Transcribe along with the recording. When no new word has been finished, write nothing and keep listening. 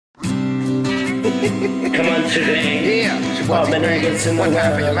Come on, today. Yeah, it's your boy T-Pain. One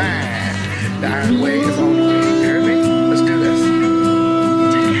time for your mind. The iron way is on the way. You heard me? Let's do this.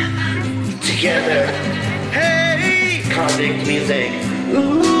 Together. Hey! Convict music.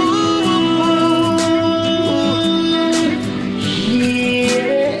 Ooh.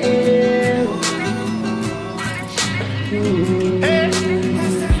 Hey,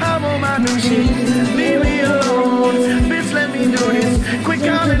 I'm on my new shit. Leave me alone. Bitch, let me do this. Quit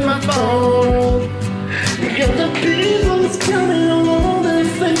calling my phone. Because the people's coming on their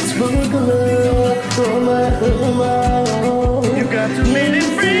Facebook love. You got too many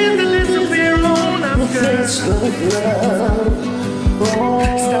friends that disappear on our Facebook love.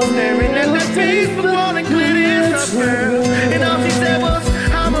 Stop staring at that Facebook wall and clear this up, girl. And all she said was,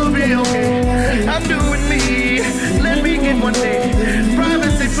 I'ma be okay. I'm doing me. Let me get one day.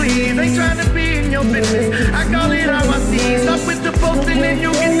 Privacy, please. Ain't trying to be in your business. I call it how I see. Stop with the posting and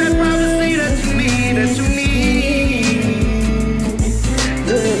you get that privacy that you need. That you need.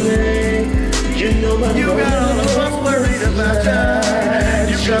 You got all of us worried about that.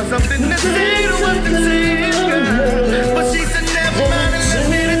 You got something to say to what to say, girl. But she said never mind and let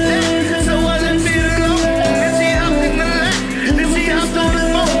me to that. So I left it alone. And she hopped in the lap. Then she hopped on the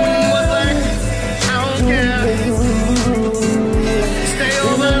phone and was like, I don't care. Stay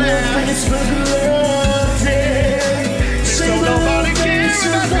over there. So nobody cares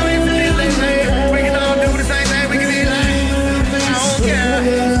about the things that they say. We can all do the same thing. We can be like, I don't care.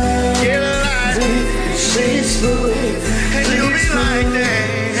 Get alive. And you be like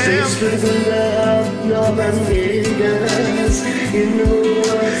that.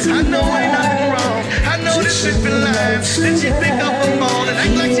 I know ain't nothing wrong. I know this bitch been lying. Then she pick up her phone and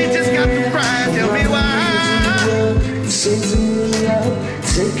act like she just got the prize. Tell me why.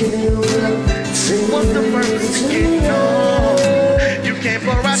 What's the purpose of getting on? You can't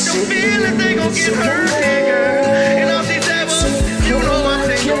pour out your feelings, they gon' get hurt, yeah, girl. And all she said was, you know I'm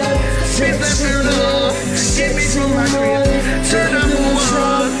single. Bitch, let me love. Get me from my crib. Turn up for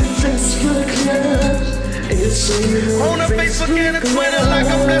one. On her Facebook and her Twitter like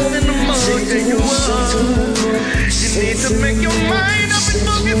I'm blessed in the mud. There you are. You need to make your mind up and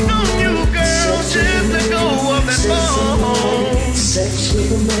focus on you, girl. Just let go of that phone. Sex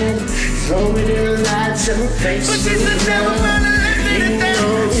with a man, throw it in the lights and face. But she said never mind and left it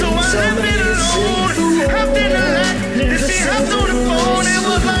down. So I left it alone. Hopped in the light. Then she hopped on the phone and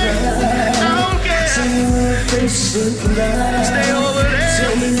was like, I don't care. Stay over there.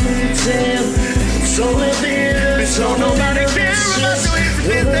 So nobody cares about the way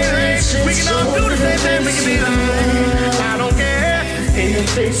we can all do the same thing. We can be like, I don't care. In the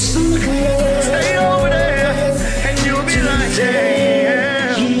Facebook love.